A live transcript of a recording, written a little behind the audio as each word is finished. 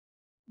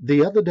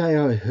The other day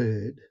I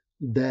heard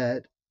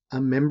that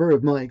a member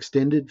of my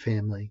extended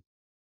family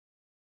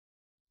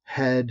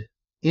had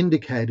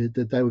indicated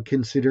that they were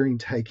considering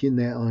taking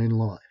their own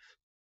life.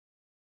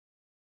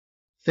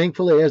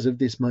 Thankfully, as of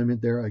this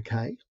moment, they're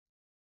okay.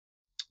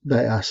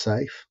 They are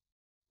safe.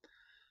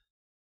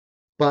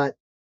 But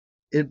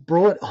it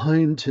brought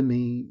home to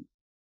me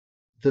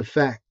the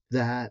fact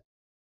that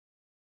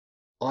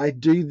I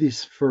do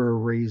this for a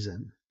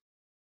reason.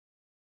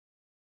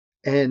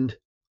 And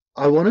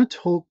I want to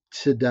talk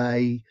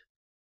today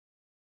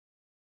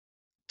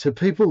to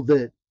people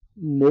that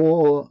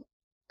more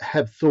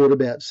have thought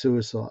about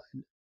suicide.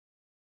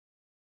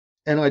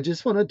 And I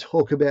just want to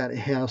talk about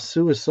how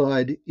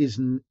suicide is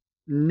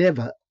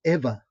never,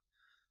 ever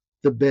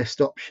the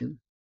best option.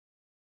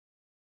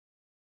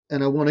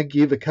 And I want to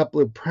give a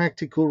couple of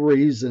practical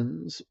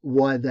reasons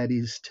why that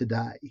is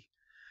today.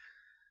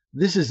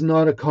 This is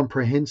not a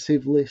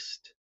comprehensive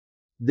list.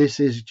 This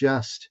is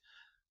just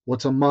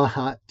what's on my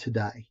heart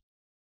today.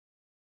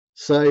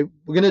 So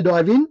we're going to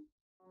dive in.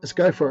 Let's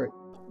go for it.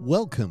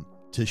 Welcome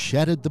to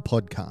Shattered the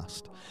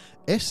Podcast.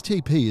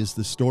 STP is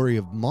the story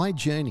of my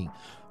journey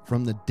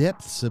from the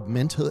depths of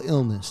mental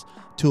illness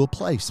to a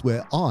place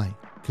where I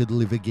could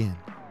live again.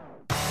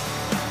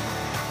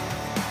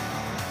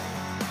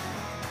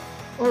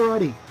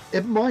 Alrighty,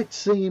 it might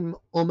seem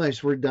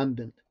almost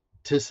redundant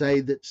to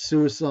say that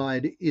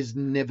suicide is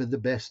never the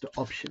best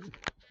option.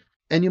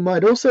 And you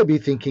might also be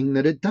thinking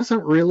that it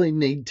doesn't really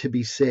need to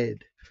be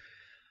said.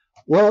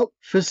 Well,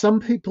 for some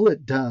people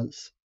it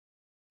does.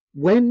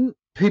 When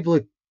people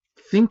are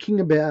thinking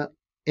about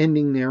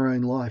ending their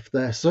own life,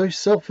 they're so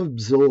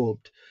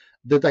self-absorbed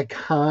that they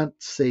can't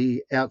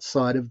see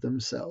outside of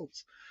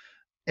themselves.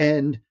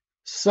 And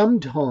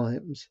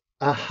sometimes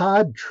a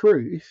hard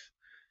truth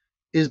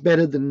is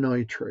better than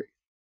no truth.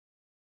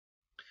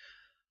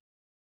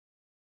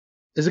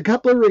 There's a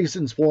couple of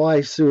reasons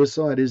why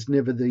suicide is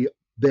never the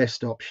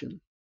best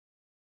option.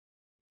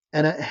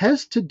 And it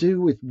has to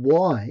do with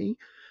why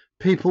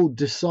people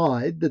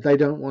decide that they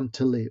don't want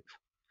to live.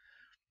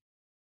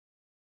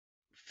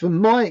 From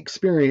my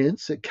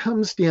experience, it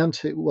comes down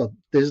to, well,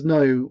 there's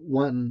no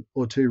one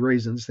or two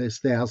reasons, there's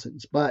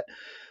thousands. But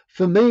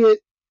for me,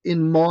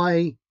 in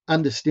my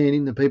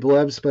understanding, the people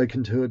I've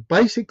spoken to, it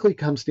basically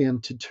comes down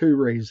to two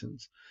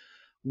reasons.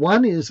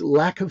 One is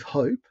lack of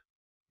hope,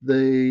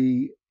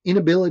 the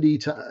inability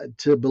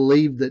to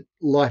believe that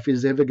life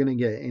is ever going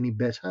to get any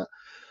better,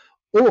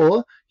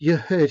 or you're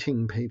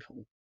hurting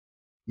people.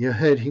 You're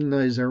hurting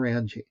those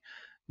around you.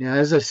 Now,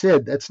 as I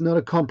said, that's not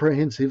a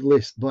comprehensive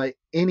list by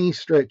any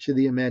stretch of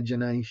the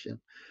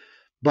imagination,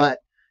 but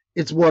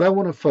it's what I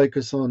want to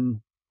focus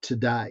on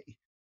today.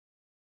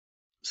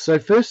 So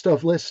first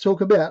off, let's talk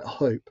about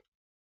hope,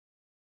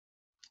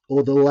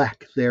 or the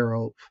lack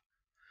thereof.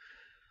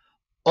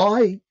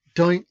 I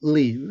don't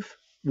live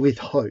with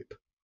hope.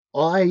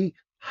 I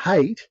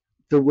hate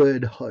the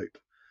word hope.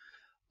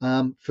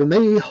 For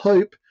me,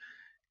 hope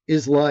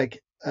is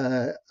like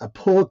a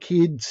poor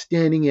kid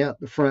standing out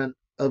the front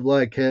of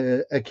like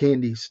a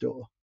candy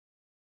store.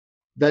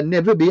 They'd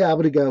never be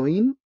able to go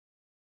in.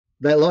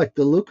 They like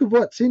the look of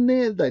what's in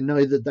there. They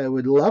know that they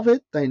would love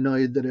it. They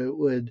know that it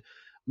would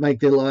make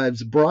their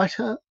lives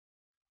brighter.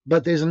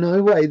 But there's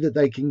no way that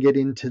they can get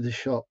into the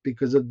shop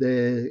because of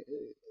their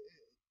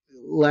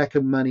lack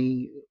of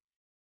money,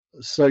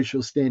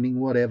 social standing,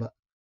 whatever.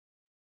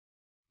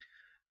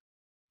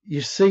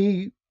 You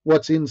see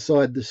what's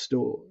inside the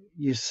store.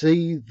 You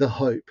see the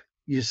hope.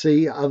 You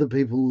see other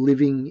people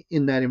living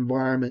in that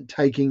environment,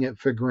 taking it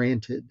for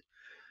granted,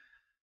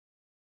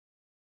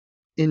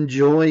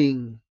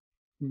 enjoying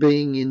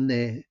being in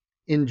there,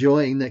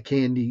 enjoying the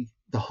candy,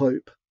 the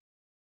hope,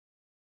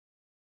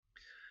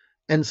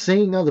 and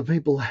seeing other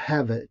people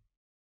have it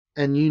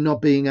and you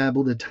not being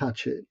able to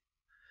touch it.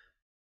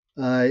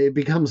 It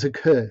becomes a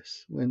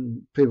curse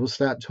when people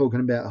start talking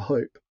about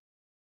hope.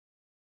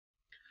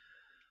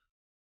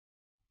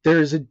 There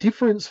is a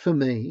difference for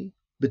me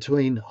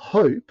between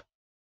hope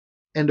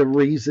and a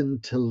reason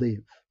to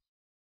live.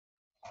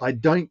 I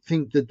don't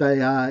think that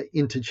they are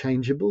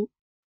interchangeable.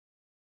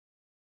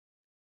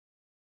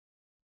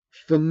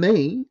 For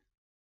me,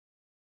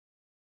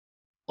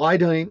 I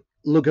don't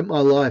look at my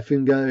life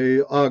and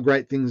go, oh,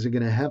 great things are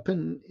going to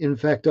happen. In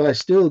fact, I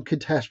still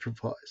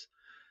catastrophize.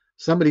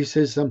 Somebody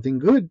says something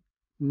good,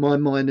 my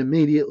mind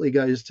immediately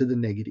goes to the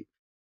negative.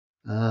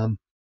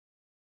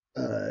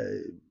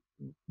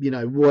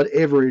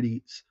 Whatever it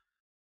is.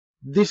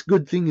 This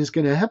good thing is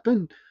going to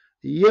happen.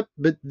 Yep,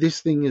 but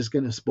this thing is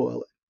going to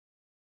spoil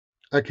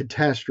it. I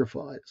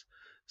catastrophize.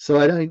 So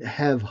I don't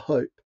have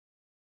hope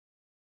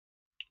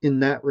in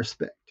that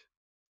respect.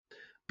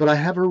 But I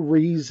have a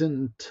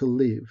reason to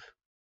live.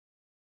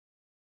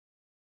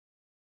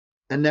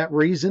 And that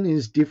reason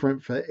is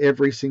different for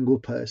every single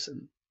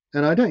person.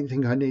 And I don't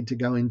think I need to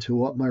go into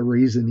what my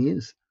reason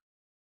is.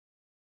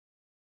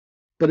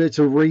 But it's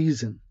a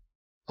reason.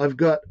 I've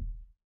got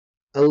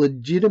a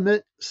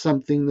legitimate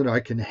something that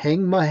I can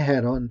hang my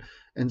hat on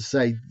and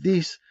say,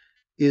 this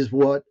is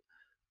what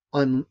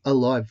I'm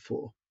alive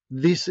for.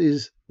 This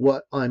is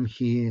what I'm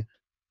here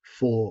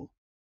for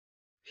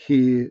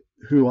here,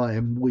 who I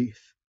am with,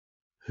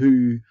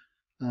 who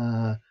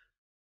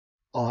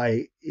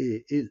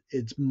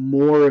it's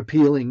more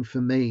appealing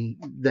for me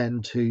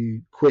than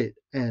to quit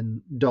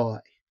and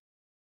die.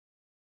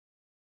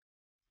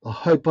 I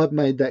hope I've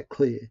made that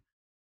clear.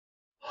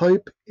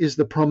 Hope is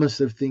the promise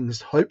of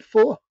things hoped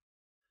for.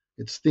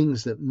 It's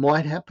things that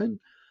might happen.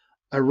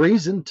 A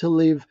reason to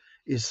live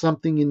is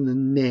something in the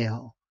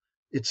now.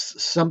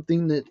 It's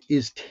something that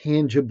is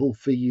tangible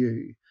for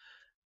you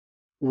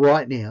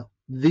right now.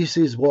 This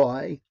is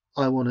why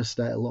I want to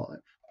stay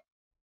alive.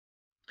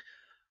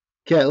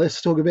 Okay,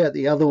 let's talk about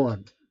the other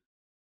one.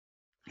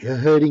 You're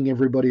hurting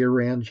everybody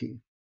around you.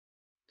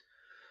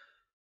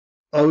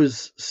 I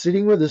was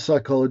sitting with a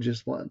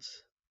psychologist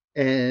once,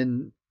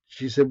 and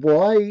she said,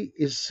 "Why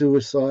is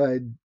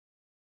suicide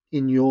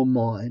in your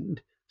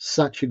mind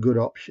such a good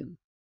option?"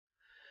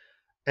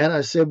 And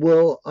I said,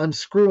 "Well, I'm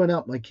screwing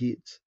up my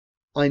kids.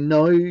 I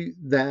know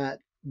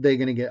that they're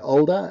going to get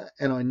older,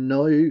 and I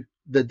know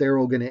that they're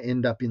all going to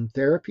end up in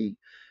therapy.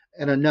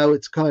 And I know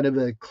it's kind of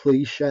a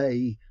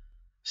cliche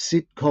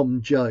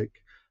sitcom joke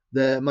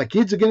that my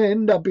kids are going to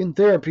end up in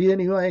therapy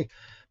anyway,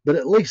 but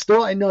at least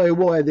I know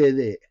why they're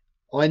there.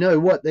 I know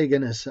what they're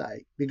going to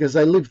say because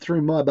they live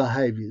through my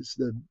behaviors,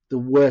 the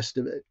worst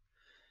of it,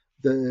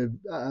 the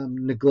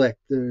neglect,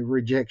 the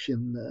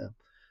rejection,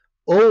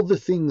 all the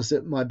things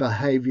that my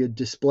behavior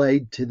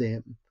displayed to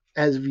them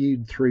as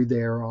viewed through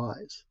their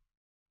eyes."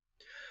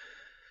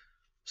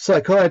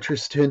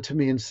 Psychiatrist turned to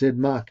me and said,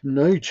 "Mark,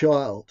 no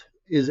child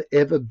is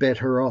ever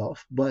better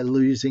off by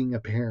losing a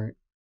parent.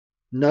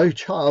 No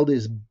child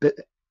is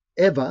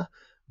ever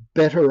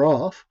better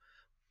off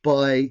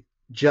by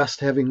just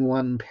having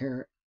one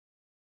parent."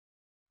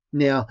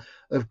 Now,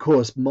 of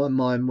course, my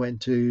mind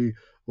went to,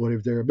 what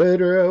if they're a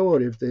murderer?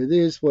 What if they're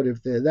this? What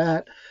if they're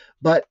that?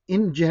 But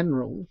in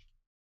general,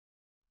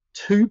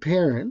 two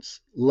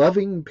parents,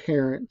 loving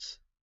parents,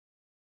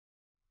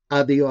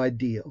 are the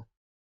ideal.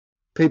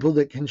 People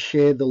that can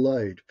share the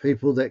load,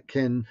 people that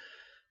can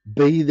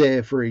be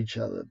there for each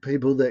other,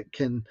 people that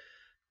can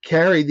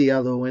carry the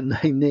other when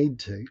they need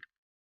to.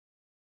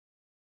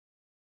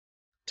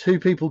 Two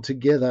people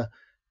together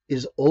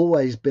is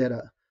always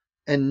better,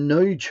 and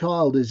no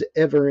child is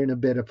ever in a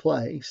better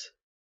place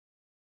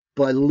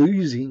by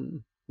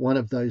losing one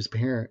of those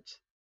parents.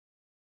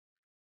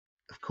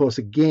 Of course,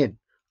 again,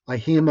 I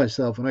hear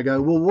myself and I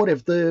go, well, what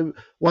if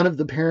one of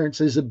the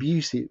parents is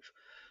abusive?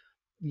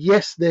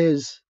 Yes,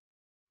 there's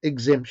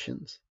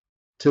exemptions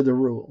to the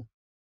rule,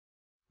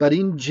 but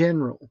in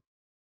general,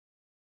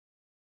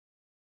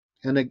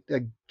 and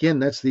again,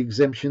 that's the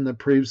exemption that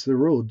proves the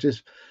rule.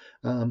 Just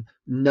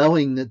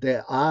knowing that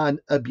there are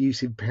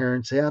abusive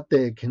parents out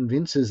there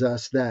convinces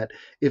us that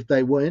if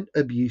they weren't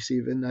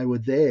abusive and they were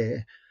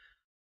there,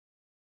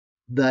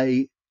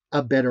 they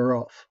are better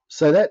off.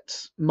 So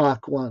that's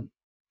mark one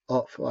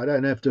off. I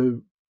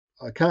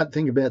can't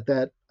think about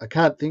that. I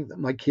can't think that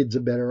my kids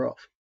are better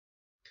off.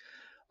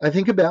 I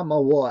think about my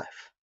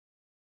wife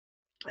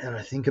and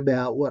I think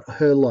about what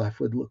her life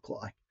would look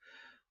like,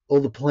 all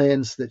the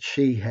plans that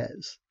she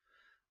has,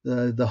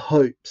 the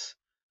hopes,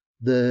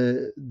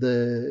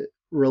 the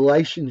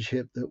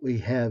relationship that we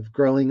have,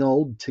 growing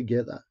old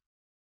together,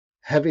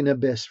 having a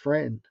best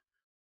friend.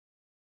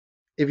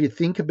 If you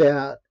think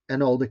about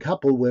an older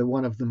couple where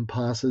one of them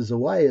passes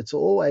away, it's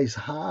always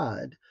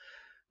hard,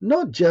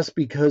 not just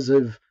because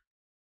of,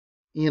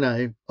 they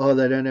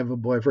don't have a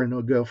boyfriend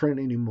or girlfriend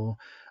anymore.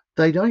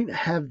 They don't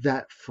have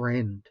that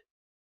friend.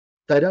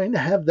 They don't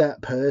have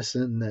that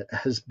person that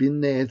has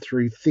been there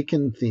through thick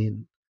and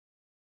thin.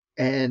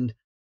 And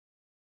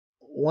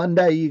one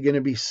day you're going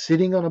to be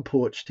sitting on a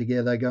porch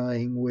together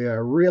going, we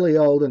are really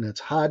old and it's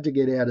hard to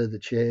get out of the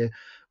chair,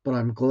 but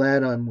I'm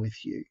glad I'm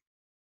with you.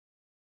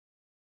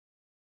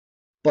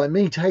 By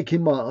me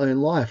taking my own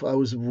life, I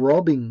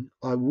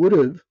would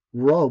have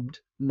robbed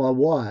my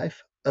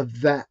wife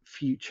of that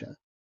future,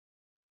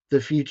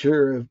 the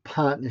future of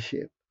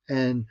partnership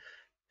and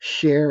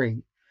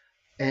sharing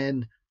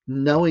and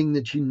knowing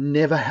that you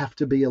never have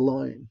to be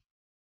alone.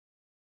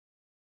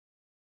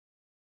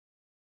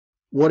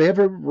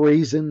 Whatever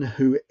reason,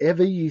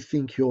 whoever you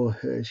think you're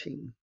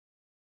hurting,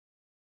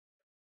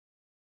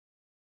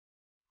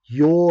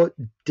 your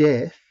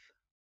death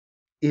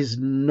is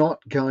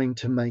not going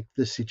to make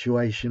the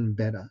situation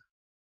better.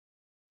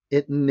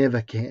 It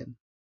never can.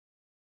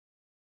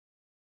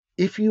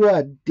 If you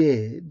are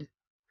dead,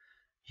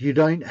 you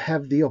don't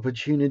have the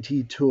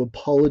opportunity to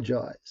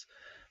apologize,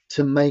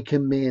 to make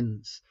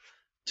amends,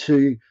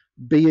 to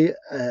be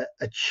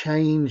a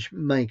change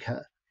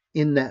maker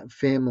in that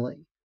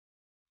family.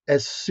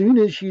 As soon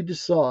as you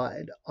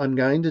decide, I'm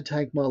going to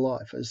take my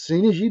life, as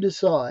soon as you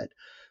decide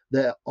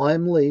that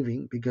I'm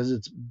leaving because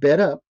it's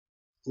better,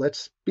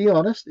 let's be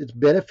honest, it's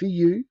better for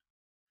you,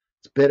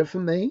 it's better for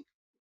me,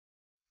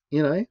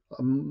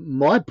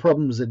 my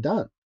problems are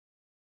done.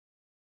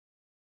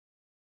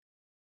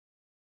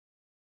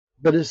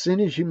 But as soon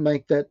as you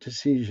make that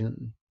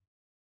decision,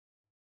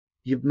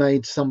 you've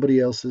made somebody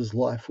else's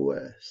life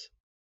worse.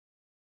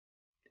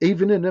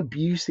 Even an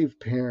abusive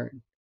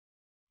parent,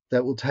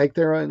 that will take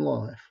their own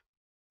life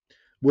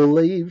will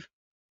leave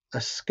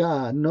a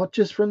scar, not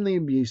just from the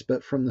abuse,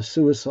 but from the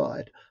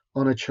suicide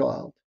on a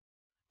child.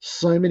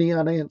 So many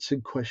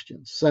unanswered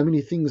questions, so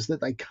many things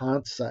that they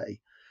can't say,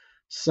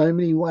 so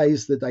many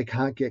ways that they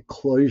can't get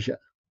closure.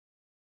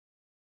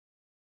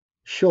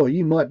 Sure,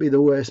 you might be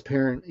the worst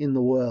parent in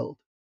the world,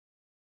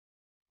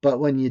 but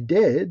when you're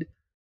dead,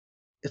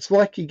 it's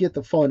like you get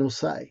the final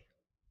say.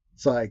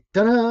 It's like,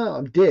 ta-da,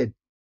 I'm dead.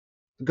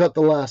 I got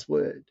the last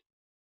word.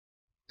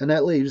 And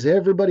that leaves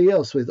everybody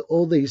else with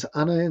all these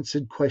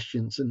unanswered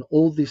questions and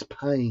all this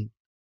pain.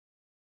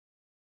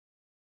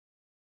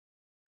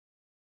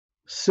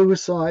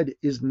 Suicide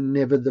is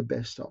never the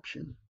best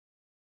option.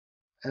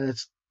 And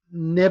it's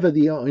never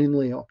the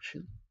only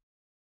option.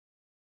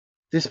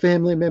 This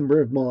family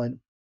member of mine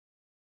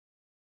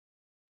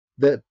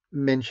that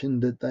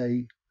mentioned that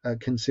they are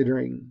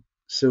considering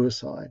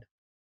suicide,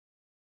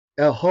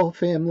 our whole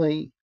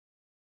family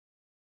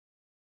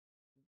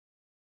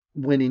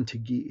went into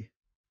gear.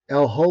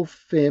 Our whole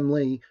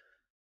family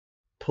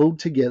pulled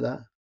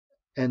together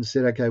and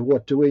said, okay,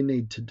 what do we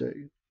need to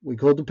do? We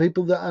called the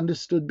people that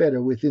understood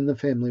better within the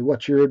family.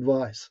 What's your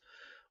advice?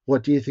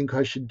 What do you think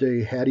I should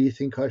do? How do you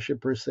think I should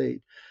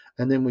proceed?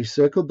 And then we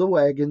circled the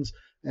wagons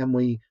and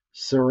we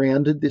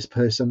surrounded this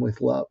person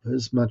with love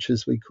as much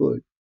as we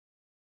could.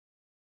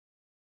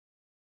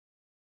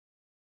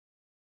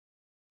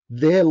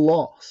 Their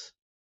loss,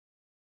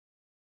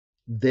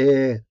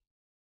 their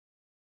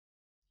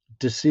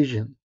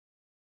decision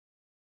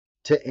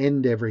to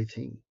end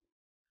everything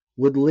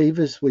would leave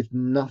us with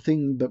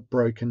nothing but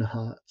broken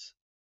hearts.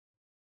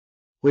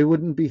 We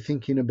wouldn't be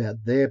thinking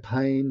about their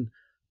pain.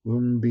 We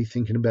wouldn't be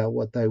thinking about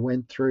what they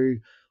went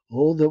through.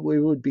 All that we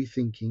would be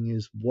thinking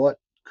is, what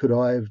could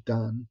I have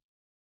done?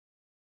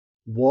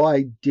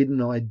 Why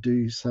didn't I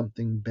do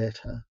something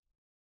better?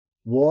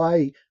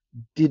 Why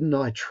didn't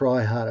I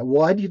try harder?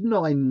 Why didn't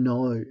I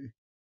know?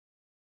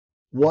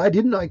 Why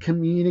didn't I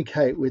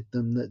communicate with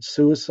them that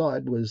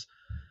suicide was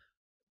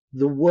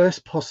the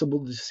worst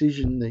possible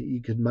decision that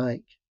you could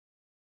make?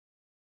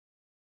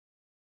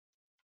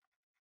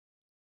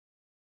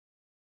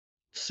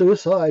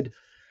 Suicide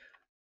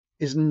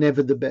is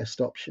never the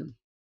best option.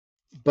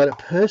 But a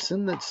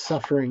person that's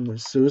suffering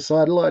with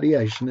suicidal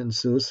ideation and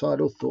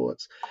suicidal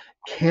thoughts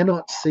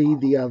cannot see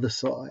the other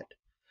side.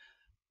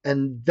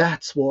 And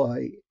that's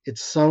why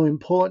it's so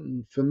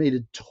important for me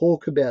to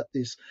talk about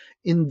this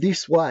in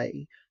this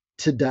way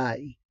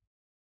today,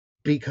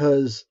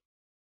 because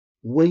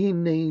we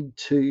need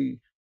to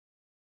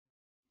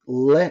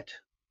let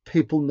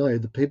people know,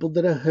 the people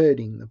that are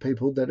hurting, the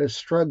people that are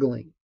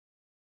struggling,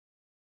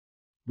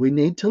 we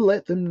need to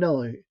let them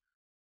know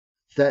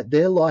that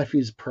their life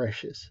is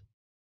precious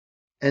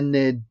and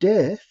their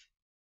death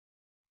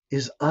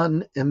is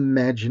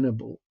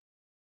unimaginable.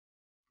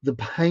 The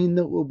pain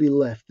that will be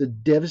left, the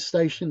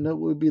devastation that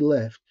will be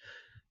left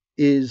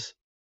is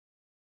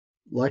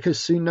like a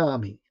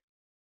tsunami.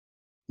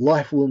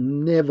 Life will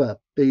never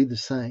be the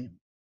same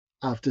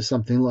after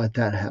something like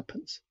that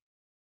happens.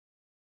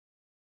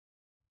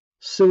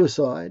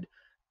 Suicide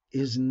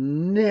is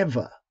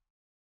never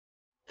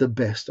the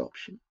best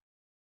option.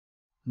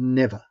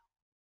 Never.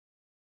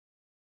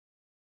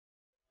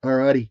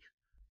 Alrighty.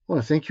 I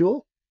want to thank you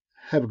all.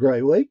 Have a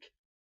great week.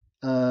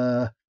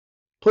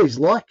 Please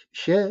like,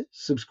 share,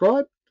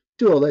 subscribe,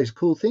 do all those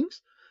cool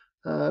things.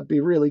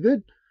 Be really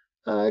good.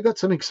 I got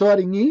some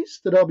exciting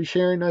news that I'll be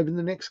sharing over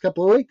the next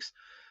couple of weeks.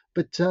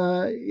 But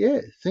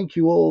yeah, thank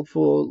you all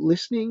for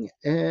listening,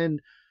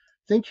 and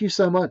thank you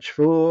so much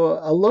for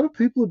a lot of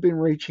people have been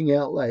reaching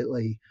out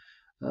lately.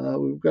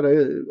 We've got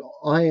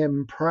I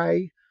Am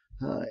Pray.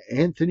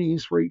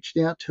 Anthony's reached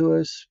out to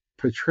us.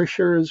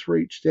 Patricia has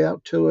reached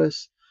out to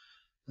us.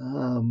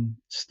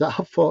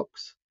 Star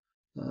Fox,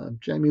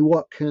 Jamie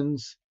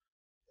Watkins,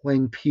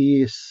 Wayne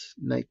Pierce,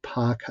 Nate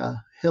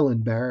Parker,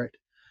 Helen Barrett.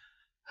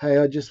 Hey,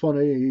 I just want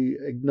to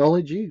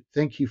acknowledge you.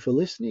 Thank you for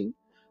listening,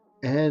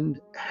 and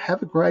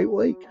have a great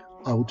week.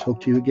 I will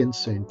talk to you again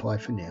soon. Bye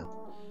for now.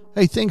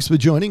 Hey, thanks for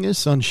joining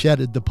us on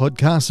Shattered the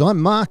Podcast. I'm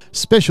Mark.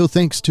 Special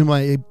thanks to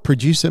my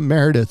producer,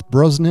 Meredith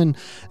Brosnan,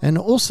 and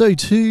also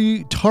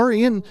to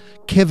Torian,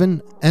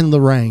 Kevin, and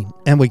Lorraine.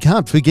 And we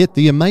can't forget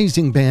the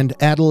amazing band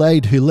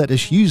Adelaide, who let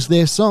us use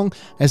their song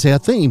as our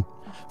theme.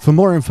 For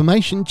more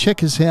information,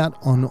 check us out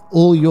on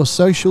all your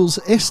socials,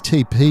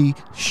 STP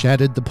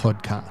Shattered the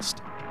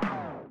Podcast.